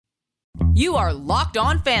You are Locked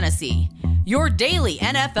On Fantasy, your daily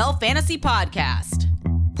NFL fantasy podcast.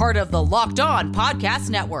 Part of the Locked On Podcast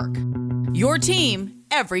Network, your team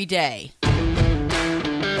every day.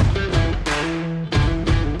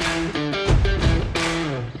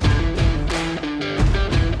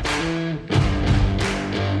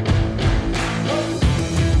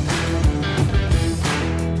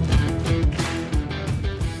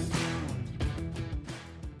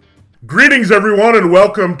 Greetings, everyone, and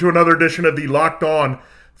welcome to another edition of the Locked On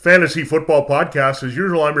Fantasy Football Podcast. As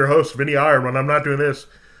usual, I'm your host, Vinny Iyer. I'm not doing this.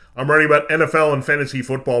 I'm writing about NFL and fantasy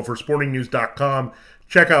football for SportingNews.com.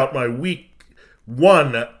 Check out my Week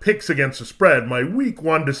 1 picks against the spread, my Week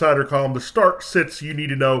 1 decider column, the start sits you need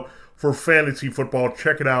to know for fantasy football.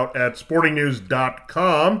 Check it out at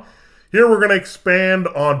SportingNews.com. Here we're going to expand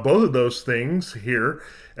on both of those things here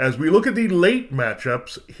as we look at the late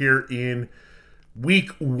matchups here in Week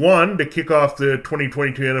 1 to kick off the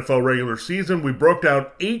 2022 NFL regular season. We broke down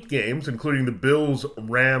 8 games, including the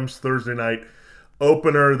Bills-Rams Thursday night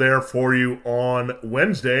opener there for you on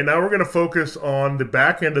Wednesday. Now we're going to focus on the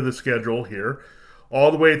back end of the schedule here,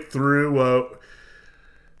 all the way through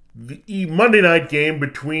the Monday night game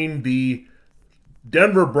between the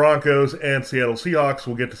Denver Broncos and Seattle Seahawks.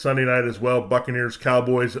 We'll get to Sunday night as well. Buccaneers,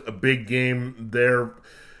 Cowboys, a big game there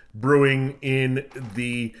brewing in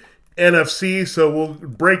the NFC, so we'll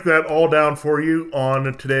break that all down for you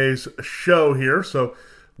on today's show here. So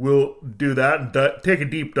we'll do that and take a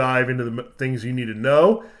deep dive into the things you need to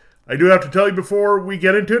know. I do have to tell you before we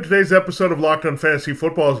get into it, today's episode of Locked On Fantasy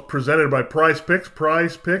Football is presented by Prize Picks.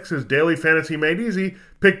 Prize Picks is daily fantasy made easy.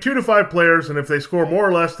 Pick 2 to 5 players, and if they score more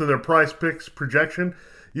or less than their Prize Picks projection,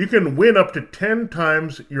 you can win up to 10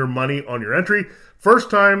 times your money on your entry.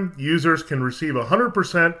 First-time users can receive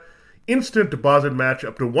 100% instant deposit match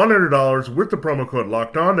up to $100 with the promo code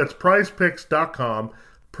Locked On. That's prizepicks.com,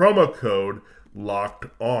 promo code Locked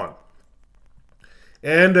On.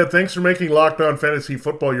 And thanks for making Locked On Fantasy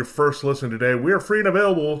Football your first listen today. We are free and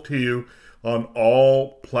available to you on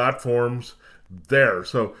all platforms there.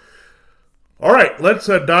 So, all right, let's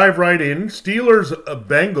dive right in.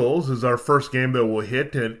 Steelers-Bengals is our first game that we'll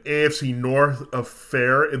hit, an AFC North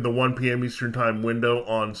affair in the 1 p.m. Eastern Time window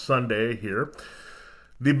on Sunday here.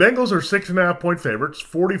 The Bengals are 6.5-point favorites.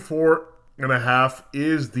 44.5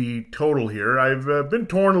 is the total here. I've been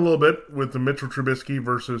torn a little bit with the Mitchell Trubisky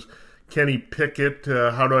versus Kenny Pickett.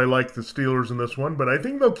 How do I like the Steelers in this one? But I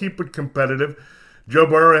think they'll keep it competitive. Joe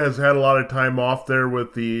Burrow has had a lot of time off there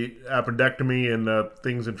with the appendectomy and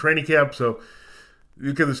things in training camp. So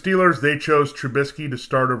look at the Steelers. They chose Trubisky to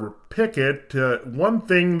start over Pickett. One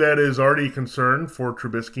thing that is already a concern for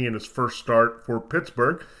Trubisky in his first start for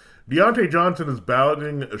Pittsburgh, Deontay Johnson is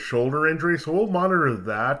battling a shoulder injury, so we'll monitor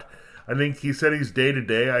that. I think he said he's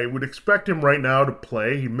day-to-day. I would expect him right now to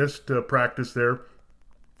play. He missed practice there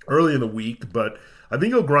early in the week, but I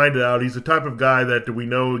think he'll grind it out. He's the type of guy that we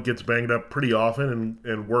know gets banged up pretty often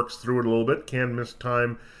and works through it a little bit, can miss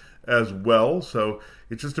time as well. So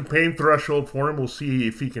it's just a pain threshold for him. We'll see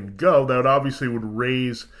if he can go. That obviously would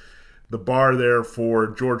raise the bar there for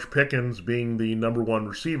George Pickens being the number 1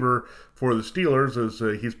 receiver for the Steelers, as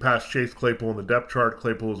he's past Chase Claypool in the depth chart.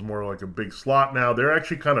 Claypool is more like a big slot now. They're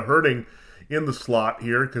actually kind of hurting in the slot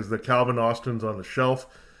here because the Calvin Austin's on the shelf.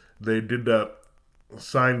 They did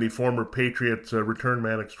sign the former Patriots return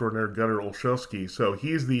man extraordinaire Gunnar Olszewski, so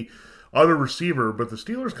he's the other receiver, but the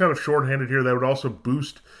Steelers kind of shorthanded here. That would also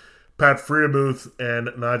boost Pat Freiermuth and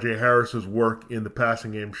Najee Harris's work in the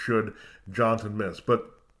passing game should Johnson miss. But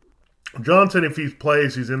Johnson, if he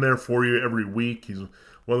plays, he's in there for you every week. He's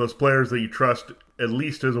one of those players that you trust at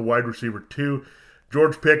least as a wide receiver too.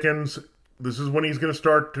 George Pickens, this is when he's going to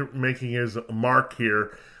start making his mark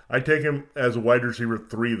here. I take him as a wide receiver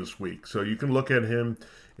 3 this week. So you can look at him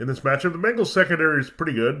in this matchup. The Bengals secondary is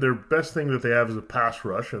pretty good. Their best thing that they have is a pass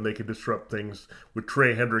rush, and they can disrupt things with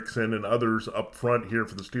Trey Hendrickson and others up front here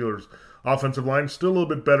for the Steelers. Offensive line still a little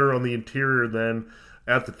bit better on the interior than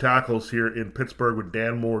at the tackles here in Pittsburgh with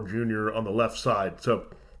Dan Moore Jr. on the left side. So,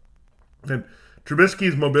 and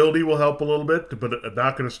Trubisky's mobility will help a little bit, but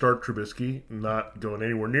not going to start Trubisky. Not going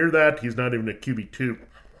anywhere near that. He's not even a QB2.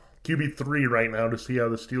 QB3 right now to see how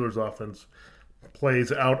the Steelers offense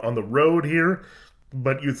plays out on the road here.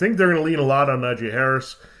 But you think they're going to lean a lot on Najee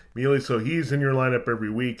Harris. So he's in your lineup every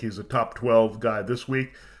week. He's a top 12 guy this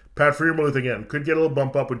week. Pat Freiermuth, again, could get a little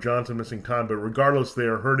bump up with Johnson missing time, but regardless, they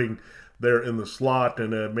are hurting there in the slot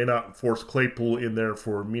and may not force Claypool in there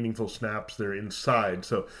for meaningful snaps there inside.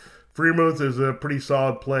 So Freiermuth is a pretty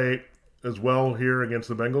solid play as well here against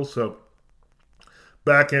the Bengals. So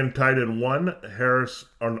back end tight end 1, Harris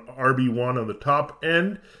on RB1 on the top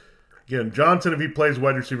end. again, Johnson, if he plays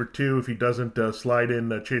wide receiver 2, if he doesn't slide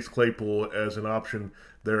in Chase Claypool as an option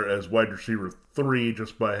there as wide receiver 3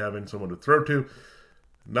 just by having someone to throw to.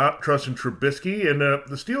 Not trusting Trubisky. And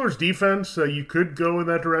the Steelers' defense, you could go in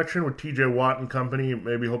that direction with T.J. Watt and company,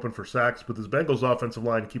 maybe hoping for sacks. But this Bengals offensive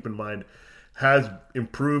line, keep in mind, has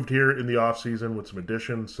improved here in the offseason with some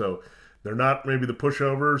additions. So they're not maybe the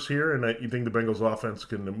pushovers here, and you think the Bengals offense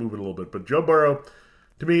can move it a little bit. But Joe Burrow,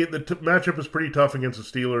 to me, the matchup is pretty tough against the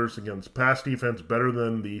Steelers, against pass defense, better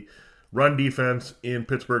than the run defense in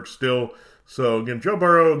Pittsburgh still. So, again, Joe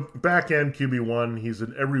Burrow, back-end QB1. He's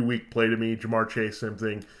an every week play to me. Jamar Chase, same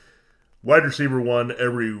thing. Wide receiver 1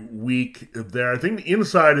 every week there. I think the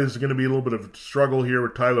inside is going to be a little bit of a struggle here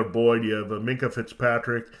with Tyler Boyd. You have Minkah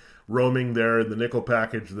Fitzpatrick roaming there in the nickel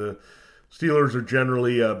package. The Steelers are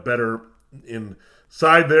generally better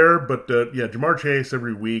inside there. But, Jamar Chase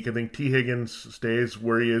every week. I think T. Higgins stays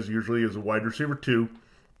where he is usually as a wide receiver 2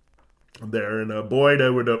 there. And Boyd I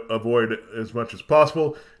would avoid as much as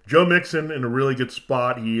possible. Joe Mixon in a really good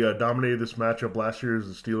spot. He dominated this matchup last year as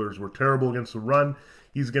the Steelers were terrible against the run.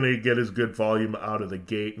 He's going to get his good volume out of the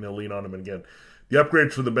gate, and they'll lean on him again. The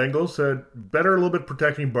upgrades for the Bengals, better a little bit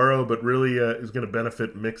protecting Burrow, but really is going to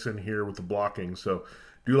benefit Mixon here with the blocking. So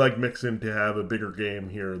do like Mixon to have a bigger game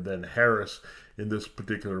here than Harris in this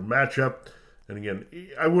particular matchup. And again,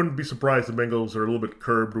 I wouldn't be surprised the Bengals are a little bit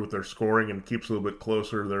curbed with their scoring and keeps a little bit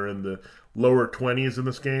closer. They're in the lower 20s in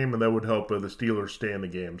this game, and that would help the Steelers stay in the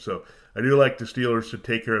game. So I do like the Steelers to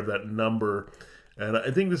take care of that number. And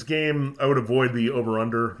I think this game, I would avoid the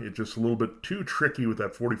over-under. It's just a little bit too tricky with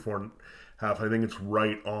that 44.5. I think it's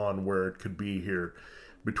right on where it could be here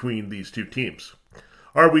between these two teams.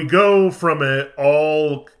 All right, we go from an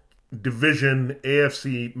all-division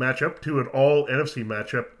AFC matchup to an all-NFC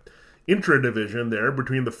matchup intra-division there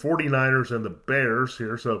between the 49ers and the Bears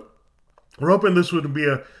here. So we're hoping this would be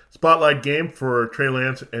a spotlight game for Trey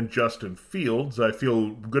Lance and Justin Fields. I feel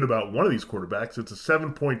good about one of these quarterbacks. It's a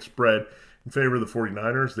 7-point spread in favor of the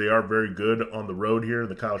 49ers. They are very good on the road here in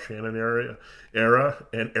the Kyle Shanahan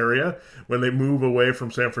area when they move away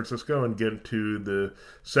from San Francisco and get to the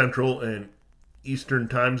Central and Eastern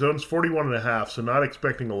time zones. 41.5, so not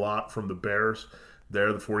expecting a lot from the Bears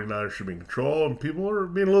there. The 49ers should be in control, and people are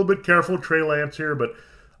being a little bit careful of Trey Lance here, but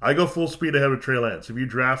I go full speed ahead of Trey Lance. If you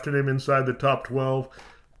drafted him inside the top 12,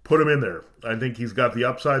 put him in there. I think he's got the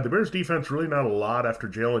upside. The Bears defense really not a lot after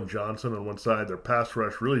Jalen Johnson on one side. Their pass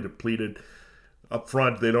rush really depleted. Up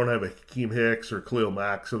front, they don't have a Hakeem Hicks or Khalil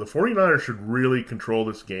Mack, so the 49ers should really control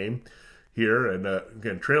this game here. And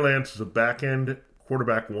again, Trey Lance is a back-end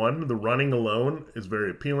quarterback 1. The running alone is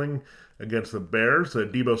very appealing against the Bears.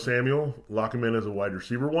 Deebo Samuel, lock him in as a wide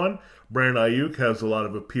receiver 1. Brandon Ayuk has a lot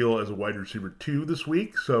of appeal as a wide receiver 2 this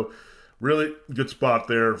week. So really good spot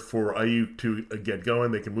there for Ayuk to get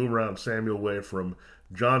going. They can move around Samuel away from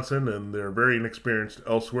Johnson, and they're very inexperienced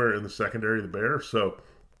elsewhere in the secondary of the Bears. So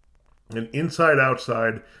an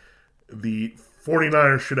inside-outside, the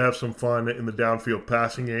 49ers should have some fun in the downfield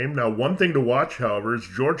passing game. Now, one thing to watch, however, is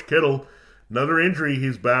George Kittle. Another injury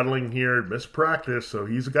he's battling here, missed practice, so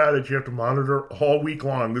he's a guy that you have to monitor all week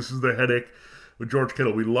long. This is the headache with George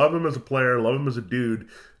Kittle. We love him as a player, love him as a dude,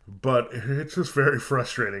 but it's just very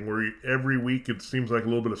frustrating where every week it seems like a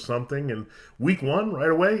little bit of something. And week 1, right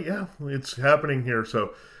away, yeah, it's happening here.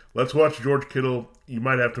 So let's watch George Kittle. You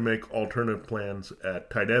might have to make alternative plans at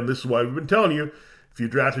tight end. This is why we've been telling you, if you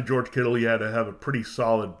drafted George Kittle, you had to have a pretty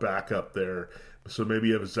solid backup there. So maybe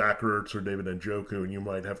you have a Zach Ertz or David Njoku, and you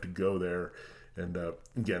might have to go there. And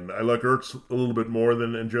again, I like Ertz a little bit more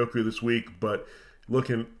than Njoku this week, but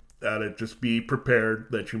looking at it, just be prepared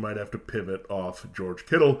that you might have to pivot off George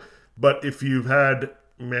Kittle. But if you've had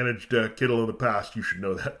managed Kittle in the past, you should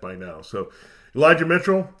know that by now. So Elijah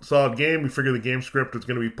Mitchell, solid game. We figure the game script is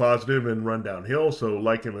going to be positive and run downhill, so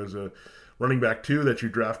like him as a running back 2 that you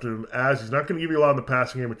drafted him as. He's not going to give you a lot in the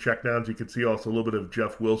passing game with checkdowns. You can see also a little bit of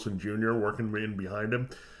Jeff Wilson Jr. working in behind him,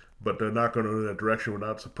 but not going in that direction would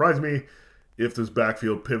not surprise me if this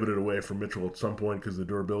backfield pivoted away from Mitchell at some point because of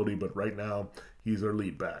the durability, but right now he's their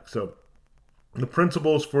lead back. So the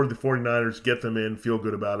principles for the 49ers, get them in, feel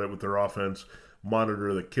good about it with their offense,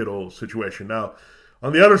 monitor the Kittle situation. Now,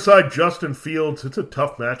 on the other side, Justin Fields, it's a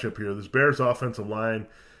tough matchup here. This Bears offensive line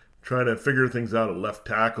trying to figure things out at left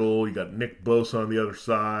tackle. You got Nick Bosa on the other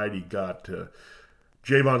side. You got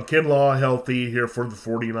Javon Kinlaw healthy here for the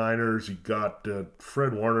 49ers. You got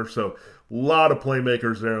Fred Warner. So a lot of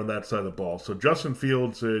playmakers there on that side of the ball. So Justin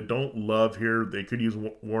Fields don't love here. They could use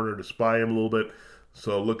Warner to spy him a little bit.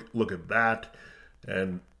 So look at that.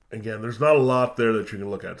 And again, there's not a lot there that you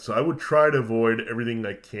can look at. So I would try to avoid everything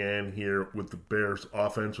I can here with the Bears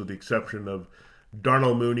offense, with the exception of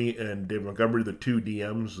Darnell Mooney and Dave Montgomery, the two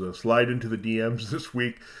DMs, slide into the DMs this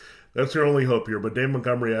week. That's your only hope here. But Dave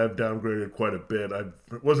Montgomery, I've downgraded quite a bit. I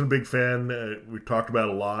wasn't a big fan. We talked about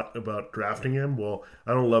a lot about drafting him. Well,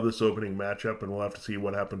 I don't love this opening matchup, and we'll have to see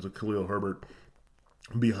what happens with Khalil Herbert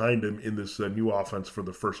behind him in this new offense for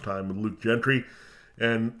the first time with Luke Gentry.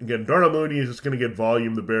 And again, Darnell Mooney is just going to get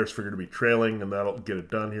volume. The Bears figure to be trailing, and that'll get it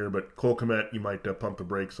done here. But Cole Kmet, you might pump the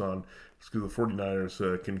brakes on just because the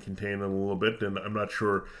 49ers can contain it a little bit. And I'm not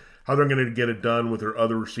sure how they're going to get it done with their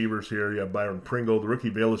other receivers here. You have Byron Pringle. The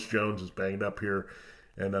rookie Velus Jones is banged up here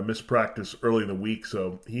and missed practice early in the week,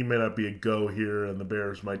 so he may not be a go here, and the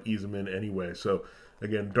Bears might ease him in anyway. So,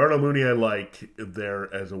 again, Darnell Mooney I like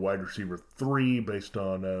there as a wide receiver 3 based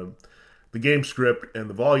on the game script and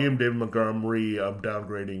the volume. David Montgomery, I'm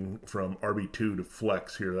downgrading from RB2 to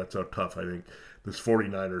flex here. That's how tough I think this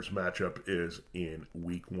 49ers matchup is in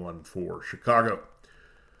week 1 for Chicago.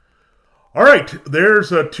 All right,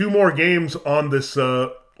 there's 2 more games on this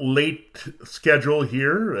late schedule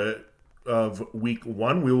here of week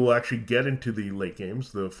 1. We will actually get into the late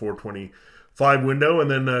games, the 4:25 window, and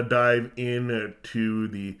then dive into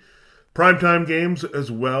the primetime games as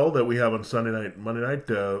well that we have on Sunday night and Monday night.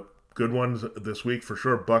 Good ones this week for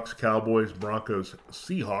sure. Bucks, Cowboys, Broncos,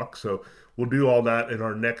 Seahawks. So we'll do all that in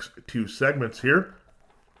our next 2 segments here.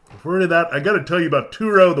 Before we do that, I got to tell you about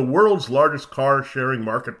Turo, the world's largest car sharing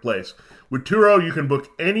marketplace. With Turo, you can book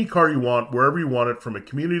any car you want, wherever you want it, from a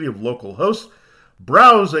community of local hosts.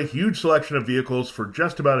 Browse a huge selection of vehicles for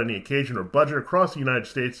just about any occasion or budget across the United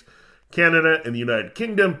States, Canada, and the United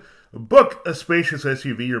Kingdom. Book a spacious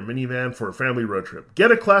SUV or minivan for a family road trip.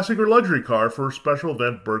 Get a classic or luxury car for a special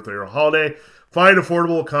event, birthday, or holiday. Find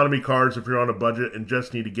affordable economy cars if you're on a budget and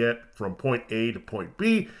just need to get from point A to point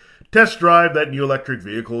B. Test drive that new electric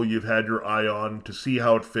vehicle you've had your eye on to see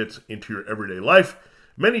how it fits into your everyday life.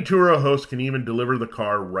 Many Turo hosts can even deliver the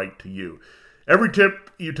car right to you. Every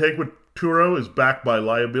tip you take with Turo is backed by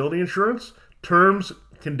liability insurance. Terms,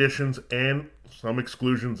 conditions, and some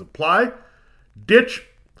exclusions apply. Ditch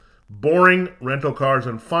boring rental cars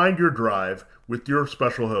and find your drive with your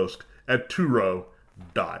special host at Turo.com.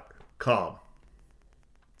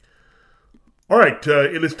 All right,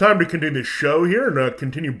 it is time to continue the show here and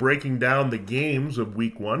continue breaking down the games of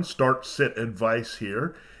week 1. Start, sit advice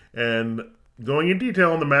here and going in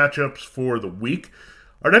detail on the matchups for the week.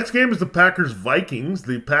 Our next game is the Packers-Vikings.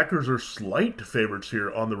 The Packers are slight favorites here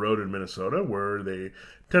on the road in Minnesota, where they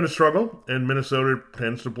tend to struggle, and Minnesota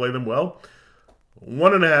tends to play them well.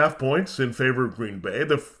 1.5 points in favor of Green Bay.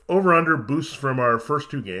 The over-under boosts from our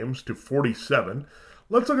first 2 games to 47.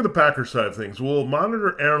 Let's look at the Packers side of things. We'll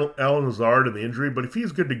monitor Allen Lazard and the injury, but if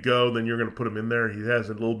he's good to go, then you're going to put him in there. He has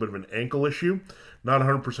a little bit of an ankle issue. Not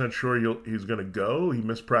 100% sure he's going to go. He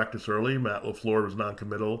missed practice early. Matt LaFleur was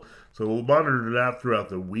non-committal. So we'll monitor that throughout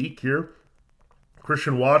the week here.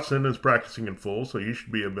 Christian Watson is practicing in full, so he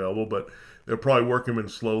should be available, but they'll probably work him in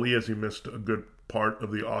slowly as he missed a good part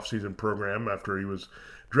of the offseason program after he was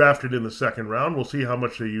drafted in the 2nd round. We'll see how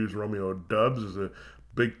much they use Romeo Doubs as a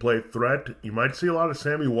big play threat. You might see a lot of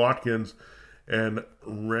Sammy Watkins and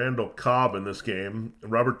Randall Cobb in this game.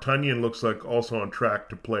 Robert Tonyan looks like also on track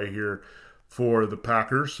to play here for the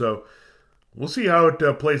Packers. So we'll see how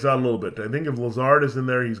it plays out a little bit. I think if Lazard is in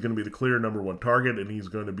there, he's going to be the clear number 1 target, and he's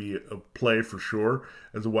going to be a play for sure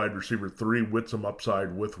as a wide receiver 3 with some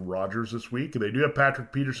upside with Rodgers this week. They do have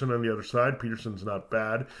Patrick Peterson on the other side. Peterson's not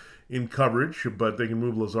bad in coverage, but they can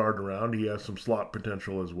move Lazard around. He has some slot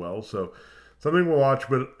potential as well. So something we'll watch,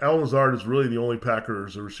 but Allen Lazard is really the only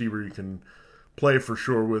Packers receiver you can play for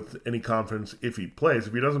sure with any confidence if he plays.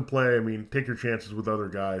 If he doesn't play, I mean, take your chances with other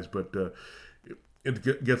guys, but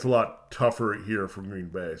it gets a lot tougher here for Green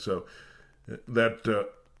Bay. So that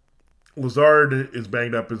Lazard is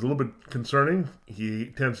banged up is a little bit concerning. He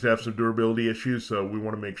tends to have some durability issues, so we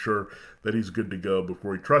want to make sure that he's good to go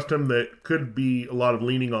before we trust him. That could be a lot of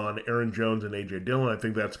leaning on Aaron Jones and A.J. Dillon. I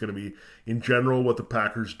think that's going to be, in general, what the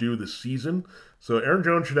Packers do this season. So Aaron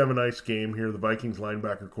Jones should have a nice game here. The Vikings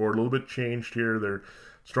linebacker core a little bit changed here. They're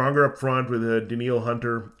stronger up front with Danielle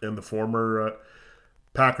Hunter and the former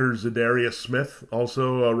Packers Zadarius Smith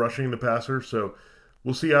also rushing the passer. So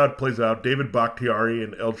we'll see how it plays out. David Bakhtiari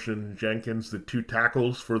and Elgton Jenkins, the 2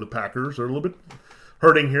 tackles for the Packers, are a little bit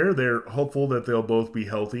hurting here. They're hopeful that they'll both be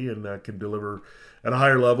healthy and can deliver at a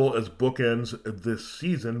higher level as bookends this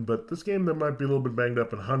season. But this game, they might be a little bit banged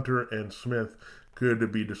up, and Hunter and Smith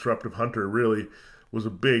could be disruptive. Hunter really was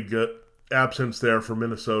a big absence there for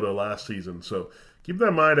Minnesota last season. So keep that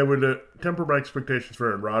in mind. I would temper my expectations for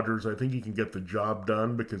Aaron Rodgers. I think he can get the job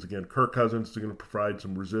done because, again, Kirk Cousins is going to provide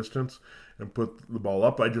some resistance and put the ball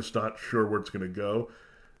up. I'm just not sure where it's going to go.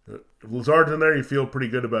 If Lazard's in there, you feel pretty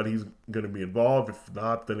good about he's going to be involved. If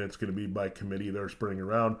not, then it's going to be by committee. They're spreading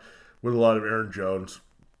around with a lot of Aaron Jones.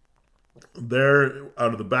 They're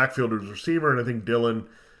out of the backfield as receiver, and I think Dillon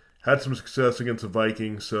had some success against the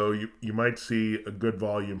Vikings, so you might see a good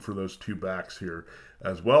volume for those two backs here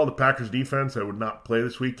as well. The Packers defense, I would not play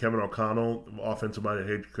this week. Kevin O'Connell, offensive-minded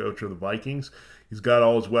head coach of the Vikings, he's got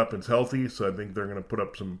all his weapons healthy, so I think they're going to put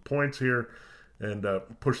up some points here and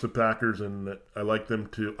push the Packers, and I like them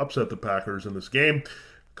to upset the Packers in this game,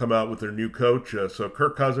 come out with their new coach. So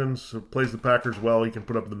Kirk Cousins plays the Packers well. He can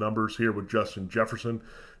put up the numbers here with Justin Jefferson.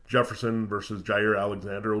 Jefferson versus Jair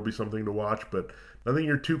Alexander will be something to watch, but nothing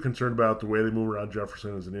you're too concerned about. The way they move around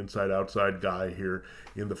Jefferson as an inside-outside guy here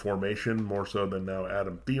in the formation, more so than now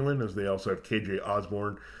Adam Thielen, as they also have KJ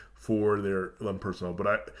Osborne for their 11 personnel.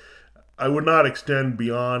 But I would not extend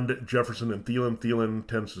beyond Jefferson and Thielen. Thielen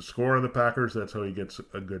tends to score on the Packers. That's how he gets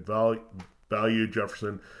a good value.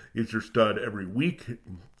 Jefferson is your stud every week.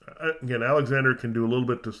 Again, Alexander can do a little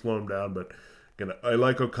bit to slow him down, but again, I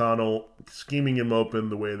like O'Connell scheming him open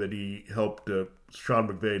the way that he helped Sean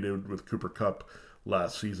McVay did with Cooper Kupp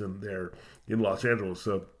last season there in Los Angeles.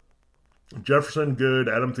 So Jefferson, good.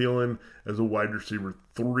 Adam Thielen as a wide receiver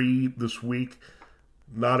 3 this week.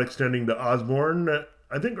 Not extending to Osborne.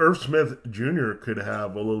 I think Irv Smith Jr. could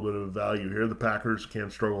have a little bit of value here. The Packers can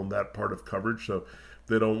struggle in that part of coverage, so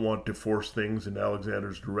they don't want to force things in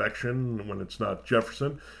Alexander's direction when it's not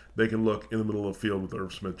Jefferson. They can look in the middle of the field with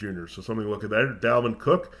Irv Smith Jr. So something to look at there. Dalvin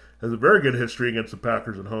Cook has a very good history against the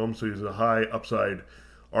Packers at home, so he's a high upside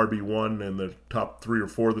RB1 in the top 3 or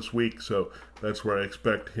 4 this week, so that's where I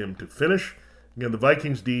expect him to finish. Again, the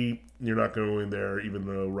Vikings D, you're not going there, even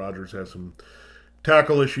though Rodgers has some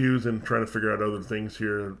tackle issues and trying to figure out other things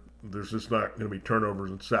here. There's just not going to be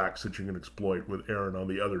turnovers and sacks that you can exploit with Aaron on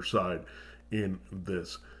the other side in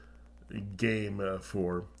this game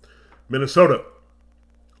for Minnesota.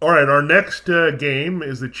 All right, our next game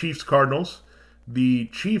is the Chiefs-Cardinals. The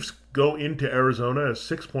Chiefs go into Arizona as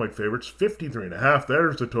 6-point favorites, 53.5.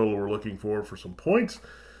 There's the total we're looking for some points.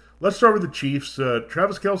 Let's start with the Chiefs.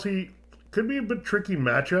 Travis Kelce could be a bit tricky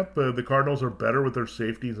matchup. The Cardinals are better with their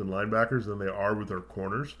safeties and linebackers than they are with their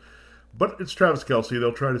corners. But it's Travis Kelce.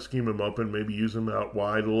 They'll try to scheme him open, maybe use him out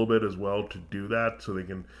wide a little bit as well to do that so they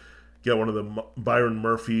can get one of the Byron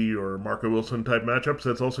Murphy or Marco Wilson type matchups.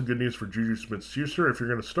 That's also good news for Juju Smith-Schuster. If you're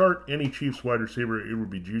going to start any Chiefs wide receiver, it would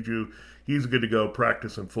be Juju. He's good to go,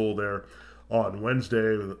 practice in full there on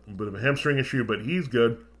Wednesday with a bit of a hamstring issue, but he's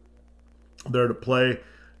good there to play.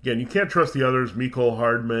 Again, you can't trust the others, Mecole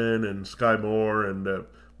Hardman and Sky Moore and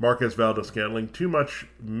Marquez Valdes-Scantling. Too much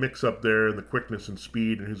mix-up there in the quickness and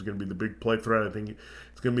speed, and who's going to be the big play threat. I think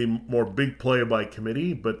it's going to be more big play by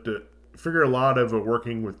committee, but figure a lot of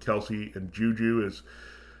working with Kelce and Juju is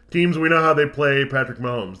teams, we know how they play Patrick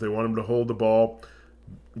Mahomes. They want him to hold the ball,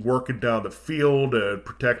 work it down the field,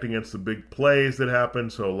 protect against the big plays that happen.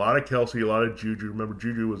 So a lot of Kelce, a lot of Juju. Remember,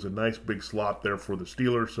 Juju was a nice big slot there for the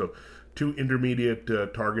Steelers, so 2 intermediate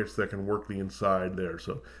targets that can work the inside there.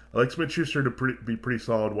 So I like Smith-Schuster to be pretty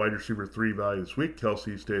solid wide receiver 3 value this week.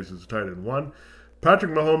 Kelce stays as a tight end 1.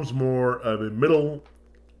 Patrick Mahomes more of a middle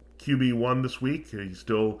QB1 this week. He's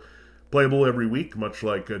still playable every week, much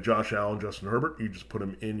like Josh Allen, Justin Herbert. You just put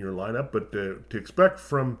him in your lineup. But to expect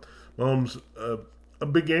from Mahomes a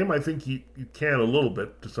big game, I think you can a little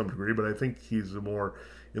bit to some degree, but I think he's more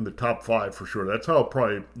in the top 5 for sure. That's how I'll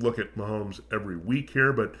probably look at Mahomes every week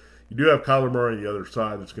here, but you do have Kyler Murray on the other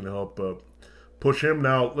side that's going to help push him.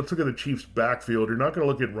 Now, let's look at the Chiefs' backfield. You're not going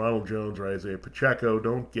to look at Ronald Jones or Isaiah Pacheco.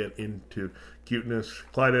 Don't get into cuteness.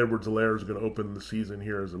 Clyde Edwards-Helaire is going to open the season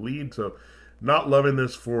here as a lead, so not loving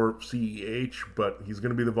this for CEH, but he's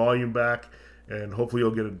going to be the volume back, and hopefully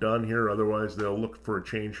he'll get it done here. Otherwise, they'll look for a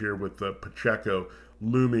change here with Pacheco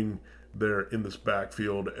looming there in this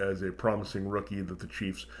backfield as a promising rookie that the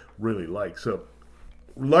Chiefs really like. So,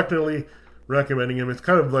 reluctantly recommending him. It's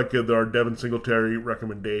kind of like our Devin Singletary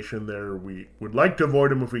recommendation there. We would like to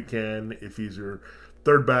avoid him if we can. If he's your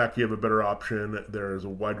third back, you have a better option. There's a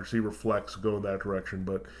wide receiver flex, go in that direction,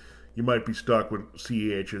 but you might be stuck with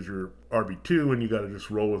CEH as your RB2, and you got to just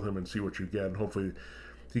roll with him and see what you get. And hopefully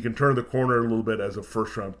he can turn the corner a little bit as a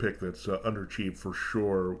first-round pick that's underachieved for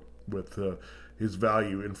sure with his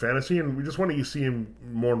value in fantasy. And we just want to see him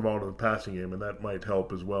more involved in the passing game, and that might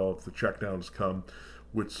help as well if the checkdowns come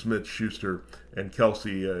with Smith-Schuster and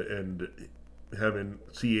Kelce and having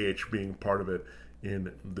CEH being part of it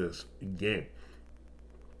in this game.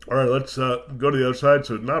 All right, let's go to the other side.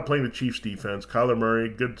 So not playing the Chiefs defense. Kyler Murray,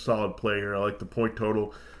 good solid play here. I like the point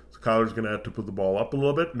total. So Kyler's going to have to put the ball up a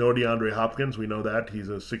little bit. No DeAndre Hopkins. We know that. He's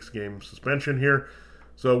a 6-game suspension here.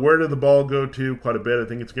 So where did the ball go to? Quite a bit. I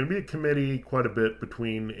think it's going to be a committee quite a bit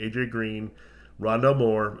between A.J. Green, Rondale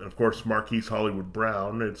Moore, and of course Marquise Hollywood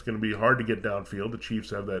Brown. It's going to be hard to get downfield. The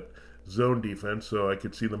Chiefs have that zone defense, so I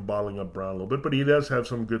could see them bottling up Brown a little bit. But he does have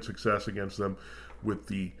some good success against them with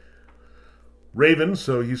the Ravens,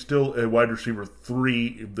 so he's still a wide receiver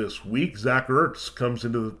 3 this week. Zach Ertz comes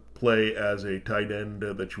into the play as a tight end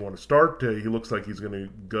that you want to start. He looks like he's going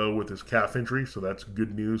to go with his calf injury, so that's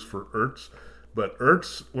good news for Ertz. But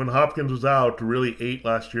Ertz, when Hopkins was out, really ate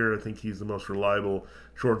last year. I think he's the most reliable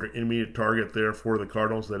short to intermediate target there for the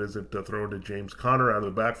Cardinals. That isn't thrown to James Conner out of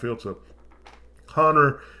the backfield. So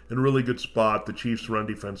Conner in a really good spot. The Chiefs' run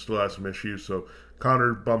defense still has some issues. So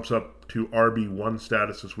Conner bumps up to RB1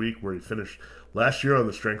 status this week, where he finished last year on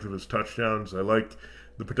the strength of his touchdowns. I like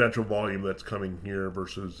the potential volume that's coming here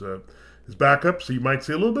versus his backup. So you might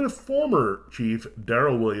see a little bit of former Chief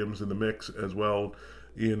Darrell Williams in the mix as well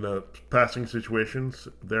in passing situations.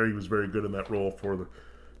 There he was very good in that role for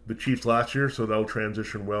the Chiefs last year, so that'll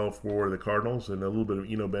transition well for the Cardinals, and a little bit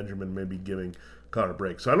of Eno Benjamin maybe giving Conner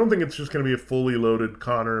breaks. So I don't think it's just going to be a fully loaded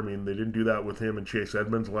Conner. I mean, they didn't do that with him and Chase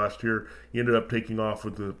Edmonds last year. He ended up taking off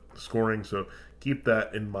with the scoring, so keep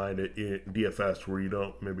that in mind at DFS, where you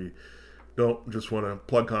don't just want to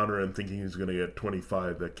plug Conner in thinking he's going to get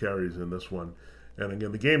 25 that carries in this one. And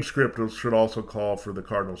again, the game script should also call for the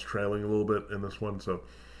Cardinals trailing a little bit in this one. So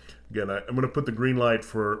again, I'm going to put the green light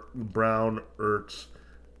for Brown, Ertz,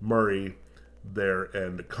 Murray there,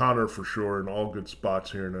 and Conner for sure in all good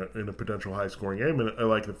spots here in a potential high-scoring game. And I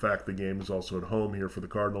like the fact the game is also at home here for the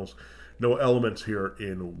Cardinals. No elements here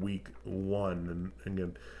in Week 1. And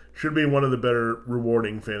again, should be one of the better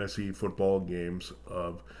rewarding fantasy football games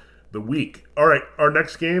of the week. All right, our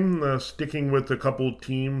next game, sticking with a couple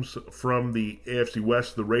teams from the AFC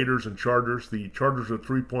West, the Raiders and Chargers. The Chargers are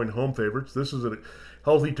 3-point home favorites. This is a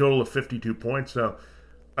healthy total of 52 points. Now,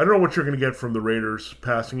 I don't know what you're going to get from the Raiders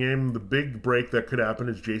passing game. The big break that could happen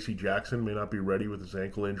is J.C. Jackson may not be ready with his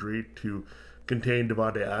ankle injury to contain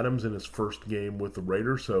Davante Adams in his first game with the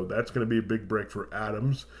Raiders, so that's going to be a big break for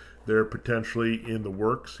Adams. They're potentially in the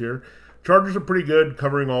works here. Chargers are pretty good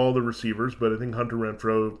covering all the receivers, but I think Hunter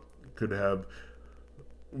Renfrow could have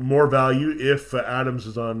more value if Adams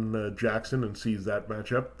is on Jackson and sees that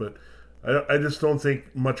matchup. But I just don't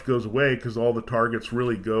think much goes away because all the targets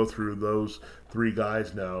really go through those 3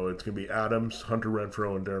 guys now. It's going to be Adams, Hunter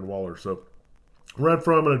Renfrow, and Darren Waller. So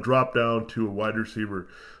Renfrow, I'm going to drop down to a wide receiver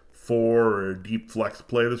 4 or a deep flex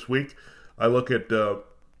play this week. I look at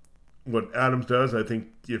what Adams does. I think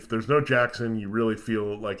if there's no Jackson, you really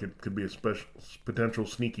feel like it could be a potential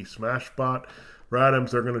sneaky smash spot. For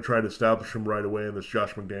Adams, they're going to try to establish him right away in this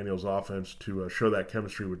Josh McDaniels offense to show that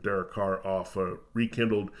chemistry with Derek Carr off,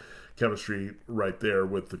 rekindled chemistry right there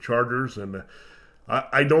with the Chargers. And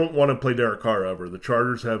I don't want to play Derek Carr ever. The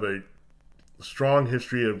Chargers have a strong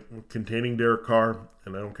history of containing Derek Carr,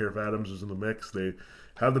 and I don't care if Adams is in the mix. They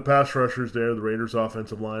have the pass rushers there. The Raiders'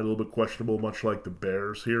 offensive line a little bit questionable, much like the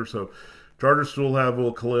Bears here. So Chargers still have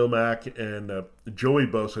Khalil Mack and Joey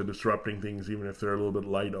Bosa disrupting things, even if they're a little bit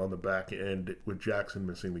light on the back end with Jackson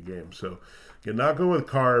missing the game. So, again, not go with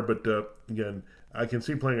Carr, but again, I can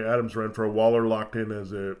see playing Adams Renfrow. Waller locked in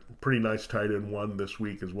as a pretty nice tight end 1 this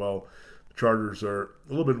week as well. The Chargers are a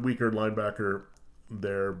little bit weaker linebacker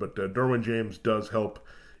there, but Derwin James does help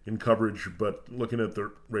in coverage. But looking at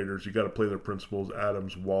the Raiders, you got to play their principles: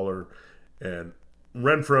 Adams, Waller, and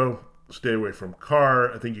Renfrow. Stay away from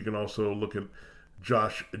Carr. I think you can also look at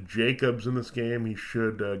Josh Jacobs in this game. He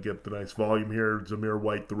should get the nice volume here. Zamir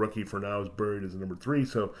White, the rookie, for now is buried as a number 3.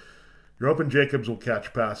 So you're hoping Jacobs will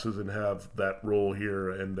catch passes and have that role here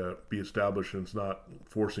and be established, and it's not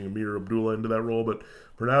forcing Amir Abdullah into that role. But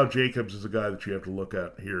for now, Jacobs is a guy that you have to look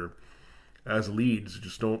at here as leads.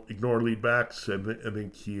 Just don't ignore lead backs. I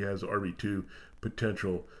think he has RB2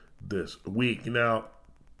 potential this week. Now,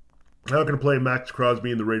 I'm not going to play Max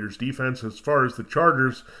Crosby in the Raiders defense. As far as the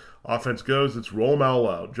Chargers offense goes, it's roll them all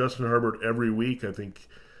out. Justin Herbert every week. I think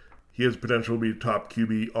he has potential to be top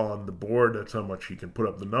QB on the board. That's how much he can put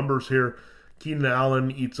up the numbers here. Keenan Allen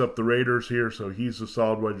eats up the Raiders here, so he's a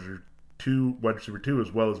solid wide receiver 2,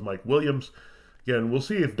 as well as Mike Williams. Again, we'll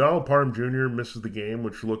see if Donald Parham Jr. misses the game,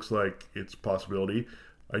 which looks like it's a possibility.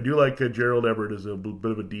 I do like Gerald Everett as a bit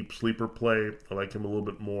of a deep sleeper play. I like him a little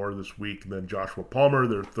bit more this week than Joshua Palmer,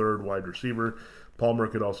 their 3rd wide receiver. Palmer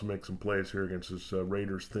could also make some plays here against this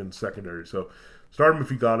Raiders thin secondary. So start him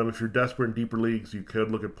if you got him. If you're desperate in deeper leagues, you could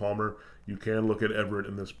look at Palmer. You can look at Everett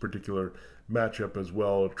in this particular matchup as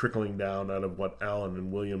well, trickling down out of what Allen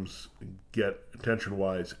and Williams get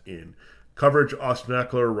attention-wise in coverage. Austin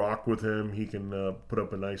Eckler, rock with him. He can put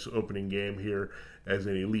up a nice opening game here as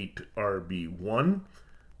an elite RB1.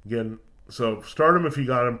 Again, so start him if you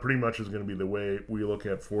got him. Pretty much is going to be the way we look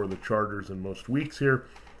at for the Chargers in most weeks here.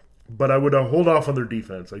 But I would hold off on their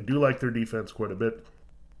defense. I do like their defense quite a bit.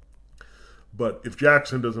 But if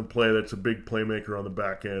Jackson doesn't play, that's a big playmaker on the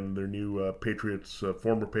back end. Their new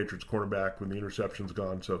former Patriots cornerback when the interception's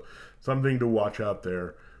gone. So something to watch out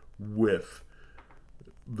there with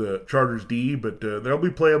the Chargers D. But they'll be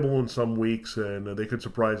playable in some weeks, and they could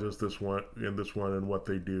surprise us this one and what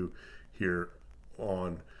they do here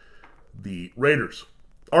on the Raiders.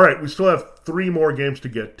 All right, we still have 3 more games to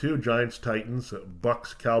get to. Giants, Titans,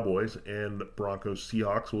 Bucks, Cowboys, and Broncos,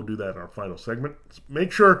 Seahawks. We'll do that in our final segment.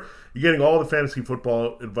 Make sure you're getting all the fantasy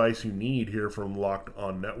football advice you need here from Locked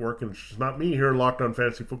On Network. And it's just not me here, Locked On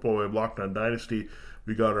Fantasy Football. We have Locked On Dynasty.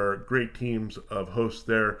 We got our great teams of hosts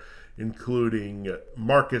there, including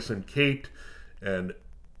Marcus and Kate and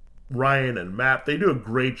Ryan and Matt. They do a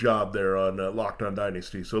great job there on Locked On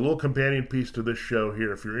Dynasty. So a little companion piece to this show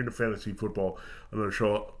here. If you're into fantasy football, another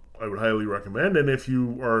show I would highly recommend. And if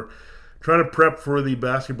you are trying to prep for the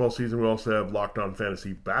basketball season, we also have Locked On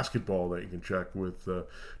Fantasy Basketball that you can check with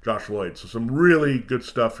Josh Lloyd. So some really good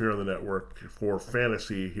stuff here on the network for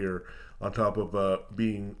fantasy here, on top of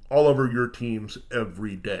being all over your teams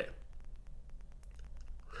every day.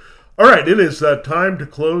 All right, it is time to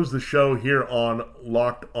close the show here on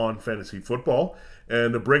Locked On Fantasy Football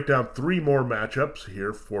and to break down 3 more matchups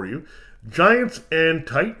here for you. Giants and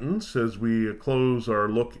Titans, as we close our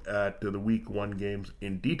look at the Week 1 games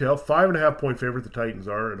in detail. 5.5-point favorite the Titans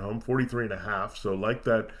are at home, 43.5. So like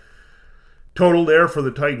that total there for the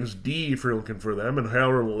Titans D if you're looking for them. And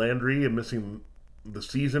Harold Landry missing the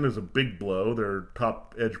season is a big blow. Their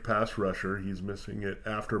top edge pass rusher, he's missing it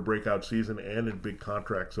after a breakout season and a big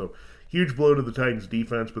contract. So huge blow to the Titans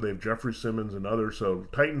defense, but they have Jeffrey Simmons and others. So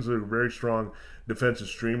Titans are a very strong defensive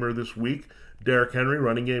streamer this week. Derrick Henry,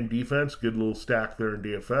 running game defense, good little stack there in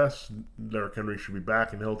DFS. Derrick Henry should be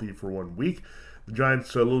back and healthy for 1 week. The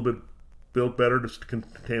Giants are a little bit built better to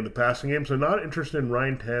contain the passing game. So not interested in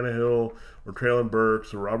Ryan Tannehill or Traylon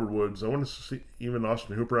Burks or Robert Woods. I want to see even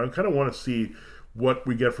Austin Hooper. I kind of want to see what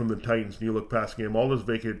we get from the Titans new look passing game. All those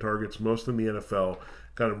vacated targets, most in the NFL,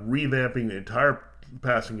 kind of revamping the entire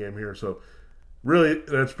passing game here. So really,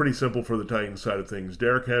 that's pretty simple for the Titans side of things.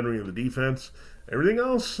 Derrick Henry and the defense. Everything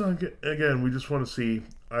else, again, we just want to see.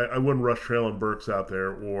 I wouldn't rush Traylon Burks out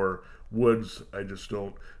there or Woods. I just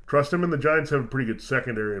don't trust him. And the Giants have a pretty good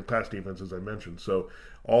secondary and pass defense, as I mentioned. So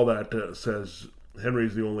all that says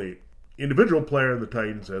Henry's the only individual player in the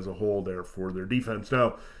Titans as a whole there for their defense.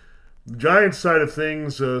 Now, the Giants side of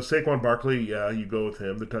things, Saquon Barkley, yeah, you go with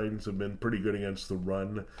him. The Titans have been pretty good against the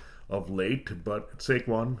run of late, but it's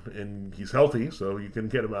Saquon, and he's healthy, so you can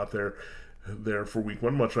get him out there for Week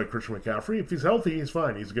 1, much like Christian McCaffrey. If he's healthy, he's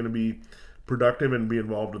fine. He's going to be productive and be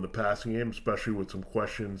involved in the passing game, especially with some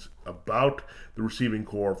questions about the receiving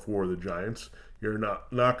core for the Giants. You're not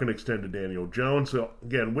going to extend to Daniel Jones. So,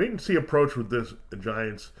 again, wait and see approach with this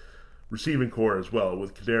Giants receiving core as well,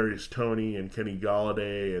 with Kadarius Toney and Kenny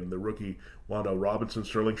Golladay and the rookie Wan'Dale Robinson.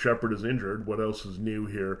 Sterling Shepard is injured. What else is new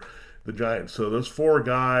here? The Giants. So those 4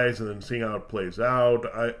 guys, and then seeing how it plays out.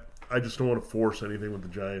 I just don't want to force anything with the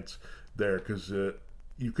Giants there, because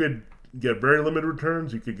you could get very limited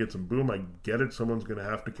returns. You could get some boom. I get it. Someone's going to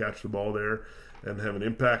have to catch the ball there and have an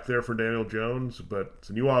impact there for Daniel Jones. But it's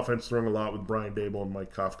a new offense, throwing a lot with Brian Daboll and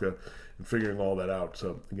Mike Kafka and figuring all that out.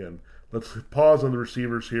 So, again, let's pause on the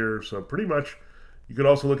receivers here. So pretty much you could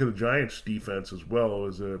also look at the Giants defense as well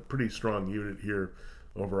as a pretty strong unit here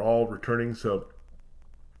overall returning. So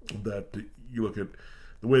that you look at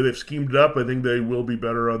the way they've schemed it up, I think they will be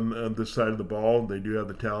better on this side of the ball. They do have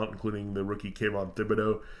the talent, including the rookie Kayvon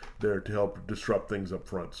Thibodeau, there to help disrupt things up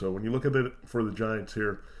front. So when you look at it for the Giants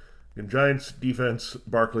here, in Giants defense,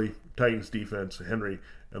 Barkley, Titans defense, Henry,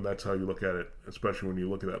 and that's how you look at it, especially when you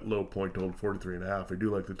look at that low point total, 43.5. I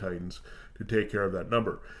do like the Titans to take care of that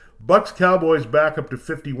number. Bucks Cowboys back up to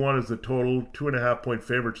 51 as the total, 2.5-point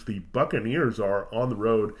favorites. The Buccaneers are on the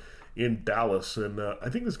road in Dallas, and I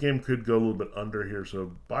think this game could go a little bit under here,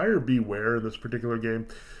 so buyer beware in this particular game.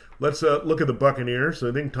 Let's look at the Buccaneers.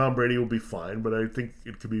 I think Tom Brady will be fine, but I think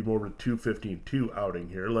it could be more of a 2-15-2 outing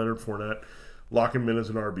here. Leonard Fournette, lock him in as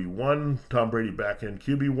an RB1. Tom Brady back in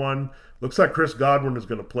QB1. Looks like Chris Godwin is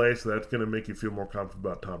going to play, so that's going to make you feel more confident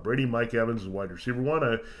about Tom Brady. Mike Evans is wide receiver 1.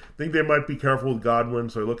 I think they might be careful with Godwin,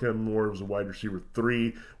 so I look at him more as a wide receiver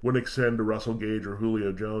 3. Wouldn't extend to Russell Gage or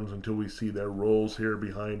Julio Jones until we see their roles here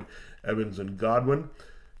behind Evans and Godwin.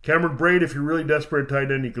 Cameron Brate, if you're really desperate at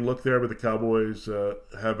tight end, you can look there, but the Cowboys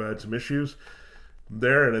have had some issues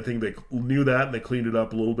there, and I think they knew that, and they cleaned it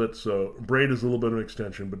up a little bit, so Brate is a little bit of an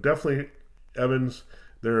extension, but definitely Evans,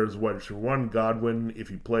 There's wide receiver 1. Godwin, if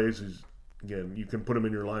he plays, again, you can put him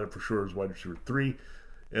in your lineup for sure as wide receiver 3.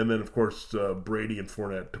 And then, of course, Brady and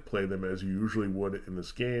Fournette to play them as you usually would in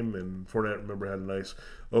this game. And Fournette, remember, had a nice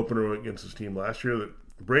opener against his team last year.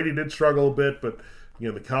 Brady did struggle a bit, but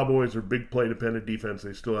the Cowboys are big play-dependent defense.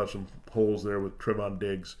 They still have some holes there with Trevon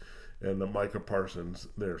Diggs and Micah Parsons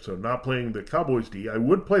there. So not playing the Cowboys D. I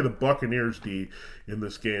would play the Buccaneers D in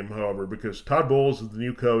this game, however, because Todd Bowles is the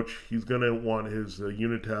new coach. He's going to want his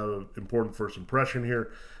unit to have an important first impression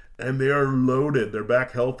here. And they are loaded. They're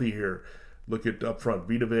back healthy here. Look at up front,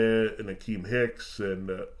 Vita Vea and Akeem Hicks. And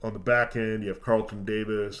on the back end, you have Carlton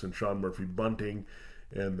Davis and Sean Murphy-Bunting.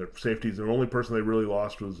 And their safeties, the only person they really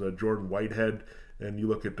lost was Jordan Whitehead. And you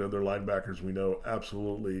look at their linebackers, we know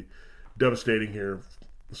absolutely devastating here.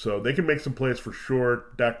 So they can make some plays for sure.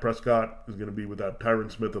 Dak Prescott is going to be without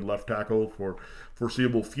Tyron Smith at left tackle for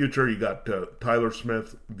foreseeable future. You got Tyler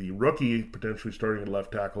Smith, the rookie, potentially starting at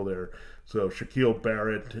left tackle there. So Shaquille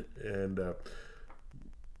Barrett and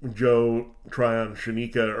Joe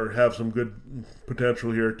Tryon-Shoyinka have some good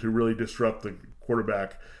potential here to really disrupt the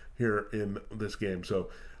quarterback here in this game. So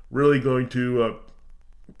really going to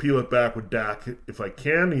peel it back with Dak if I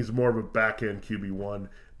can. He's more of a back-end QB1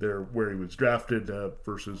 there where he was drafted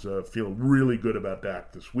versus feeling really good about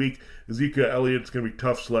Dak this week. Ezekiel Elliott's going to be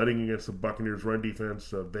tough sledding against the Buccaneers run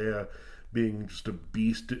defense. Vea being just a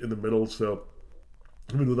beast in the middle. So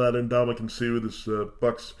even without Ndamukong Suh, this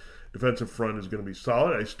Bucs defensive front is going to be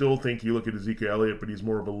solid. I still think you look at Ezekiel Elliott, but he's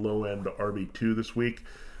more of a low-end RB2 this week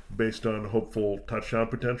based on hopeful touchdown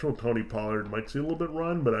potential. Tony Pollard might see a little bit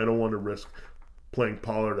run, but I don't want to risk playing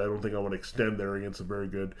Pollard. I don't think I want to extend there against a very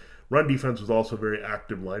good run defense with also very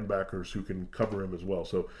active linebackers who can cover him as well.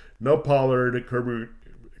 So no Pollard, curb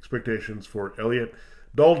expectations for Elliott.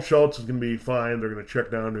 Dalton Schultz is going to be fine. They're going to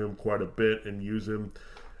check down to him quite a bit and use him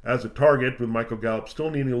as a target with Michael Gallup still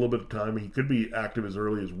needing a little bit of time. He could be active as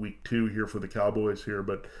early as week 2 here for the Cowboys here,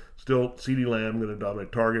 but still CeeDee Lamb going to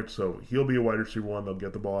dominate targets, so he'll be a wide receiver 1. They'll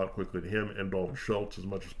get the ball out quickly to him and Dalton Schultz as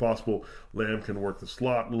much as possible. Lamb can work the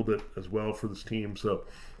slot a little bit as well for this team. So,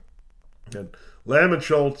 and Lamb and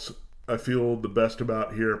Schultz, I feel the best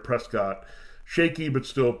about here. Prescott, shaky but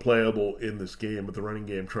still playable in this game, but the running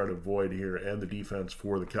game trying to avoid here, and the defense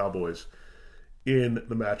for the Cowboys in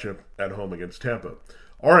the matchup at home against Tampa.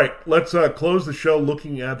 All right, let's close the show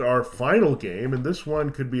looking at our final game, and this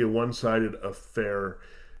one could be a one-sided affair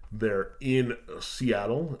there in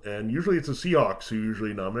Seattle, and usually it's the Seahawks who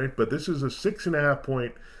usually nominate, but this is a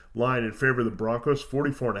 6.5-point line in favor of the Broncos,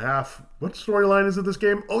 44.5. What storyline is it this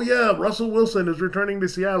game? Oh yeah, Russell Wilson is returning to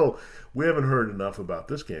Seattle. We haven't heard enough about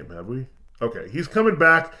this game, have we? Okay, he's coming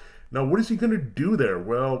back. Now, what is he going to do there?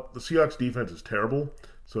 Well, the Seahawks defense is terrible.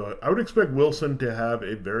 So I would expect Wilson to have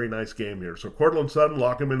a very nice game here. So Courtland Sutton,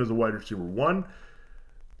 lock him in as a wide receiver 1.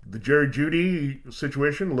 The Jerry Jeudy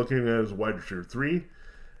situation, looking as a wide receiver 3.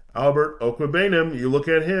 Albert Okwuegbunam, you look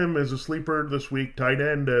at him as a sleeper this week, tight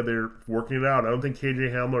end. They're working it out. I don't think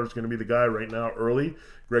KJ Hamler is going to be the guy right now early.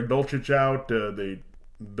 Greg Dulcich out. They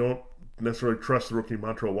don't necessarily trust the rookie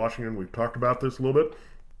Montrell Washington. We've talked about this a little bit.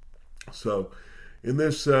 So in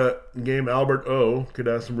this game, Albert O could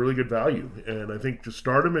have some really good value. And I think just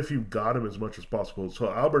start him if you've got him as much as possible.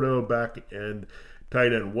 So Albert O back and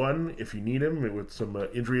tight end 1 if you need him with some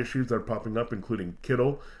injury issues that are popping up, including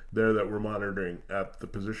Kittle there that we're monitoring at the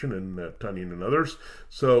position, and Tunyon and others.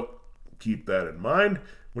 So keep that in mind.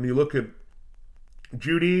 When you look at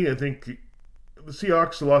Jeudy, I think the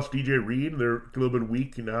Seahawks lost DJ Reed. They're a little bit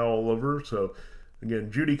weak now all over. So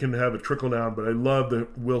again, Jeudy can have a trickle down, but I love the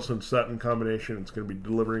Wilson-Sutton combination. It's going to be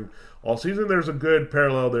delivering all season. There's a good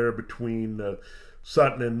parallel there between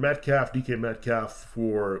Sutton and Metcalf, DK Metcalf,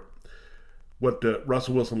 for what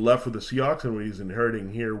Russell Wilson left for the Seahawks and what he's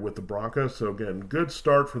inheriting here with the Broncos. So again, good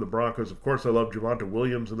start for the Broncos. Of course, I love Javonte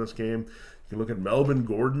Williams in this game. You can look at Melvin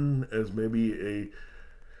Gordon as maybe a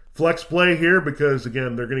flex play here because,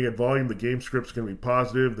 again, they're going to get volume. The game script's going to be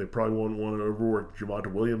positive. They probably won't want to overwork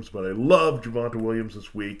Javonte Williams, but I love Javonte Williams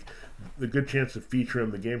this week. A good chance to feature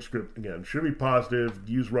him. The game script, again, should be positive.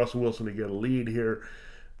 Use Russell Wilson to get a lead here.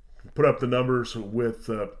 Put up the numbers with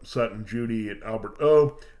Sutton, Jeudy, and Albert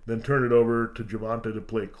O. Then turn it over to Javonte to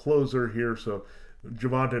play closer here. So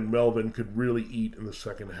Javonte and Melvin could really eat in the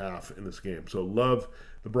second half in this game. So love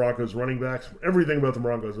the Broncos running backs. Everything about the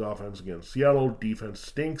Broncos offense. Again, Seattle defense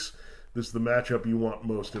stinks. This is the matchup you want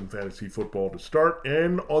most in fantasy football to start.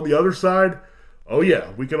 And on the other side, oh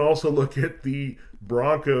yeah, we can also look at the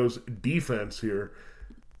Broncos defense here.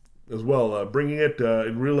 as well. Bringing it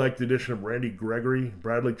in really like the addition of Randy Gregory.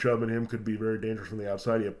 Bradley Chubb and him could be very dangerous from the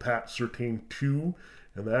outside. You have Pat Surtain too,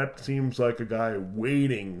 and that seems like a guy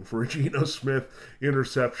waiting for a Geno Smith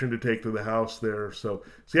interception to take to the house there. So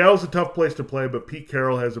Seattle's a tough place to play, but Pete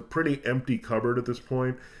Carroll has a pretty empty cupboard at this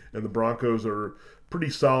point, and the Broncos are pretty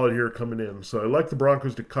solid here coming in. So I like the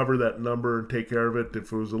Broncos to cover that number and take care of it.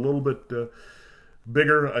 If it was a little bit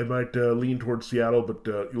bigger, I might lean towards Seattle, but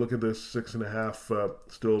you look at this 6.5,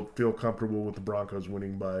 still feel comfortable with the Broncos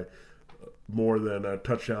winning by more than a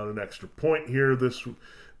touchdown and extra point here this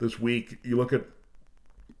week. You look at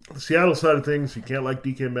the Seattle side of things, you can't like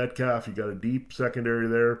DK Metcalf. You got a deep secondary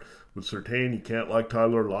there with Surtain. You can't like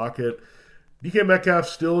Tyler Lockett. DK Metcalf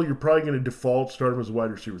still, you're probably going to default, start him as a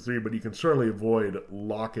wide receiver 3, but you can certainly avoid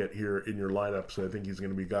Lockett here in your lineup. So I think he's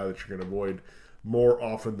going to be a guy that you're going to avoid more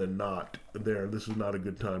often than not there. This is not a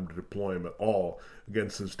good time to deploy him at all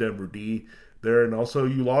against this Denver D there. And also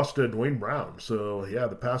you lost Dwayne Brown. So yeah,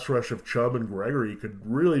 the pass rush of Chubb and Gregory could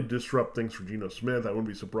really disrupt things for Geno Smith. I wouldn't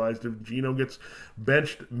be surprised if Geno gets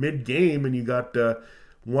benched mid-game and you got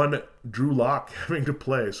one Drew Lock having to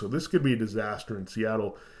play. So this could be a disaster in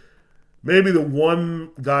Seattle. Maybe the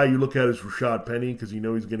one guy you look at is Rashad Penny because you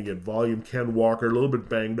know he's going to get volume. Ken Walker, a little bit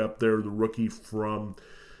banged up there, the rookie from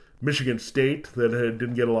Michigan State that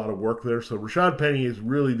didn't get a lot of work there. So Rashad Penny is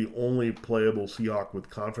really the only playable Seahawk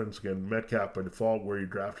with confidence. Again, Metcalf by default, where you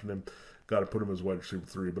drafted him, got to put him as wide receiver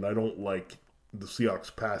 3. But I don't like the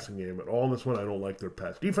Seahawks passing game at all in this one. I don't like their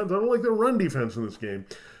pass defense. I don't like their run defense in this game.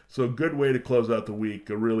 So a good way to close out the week,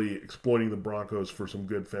 really exploiting the Broncos for some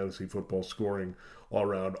good fantasy football scoring all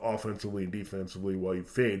around, offensively and defensively, while you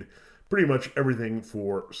fade pretty much everything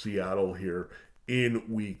for Seattle here in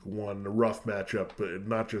week 1. A rough matchup, but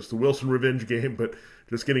not just the Wilson revenge game, but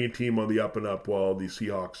just getting a team on the up and up while the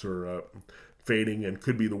Seahawks are fading and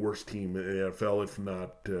could be the worst team in the NFL, if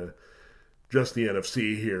not just the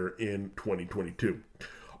NFC here in 2022.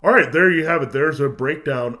 All right, there you have it. There's a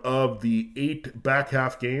breakdown of the 8 back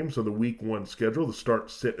half games of the week 1 schedule, the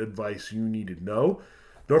start-sit advice you need to know.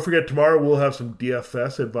 Don't forget, tomorrow we'll have some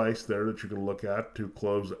DFS advice there that you can look at to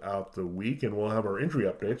close out the week, and we'll have our injury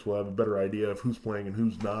updates. We'll have a better idea of who's playing and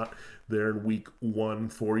who's not there in week 1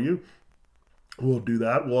 for you. We'll do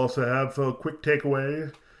that. We'll also have a quick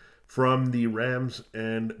takeaway from the Rams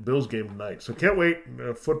and Bills game tonight. So can't wait.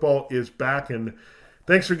 Football is back, and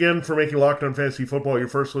thanks again for making Locked On Fantasy Football your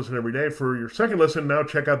first listen every day. For your second listen, now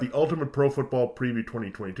check out the Ultimate Pro Football Preview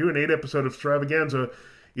 2022. An 8-episode extravaganza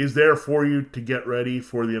is there for you to get ready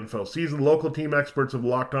for the NFL season. Local team experts of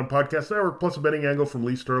Locked On Podcast Network, plus a betting angle from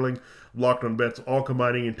Lee Sterling, Locked On Bets, all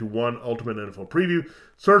combining into one Ultimate NFL Preview.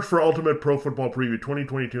 Search for Ultimate Pro Football Preview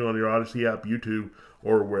 2022 on your Odyssey app, YouTube,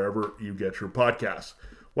 or wherever you get your podcasts.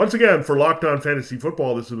 Once again, for Locked On Fantasy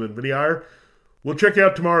Football, this has been Vinny Iyer. We'll check you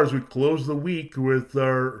out tomorrow as we close the week with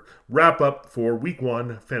our wrap-up for Week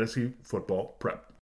 1 Fantasy Football Prep.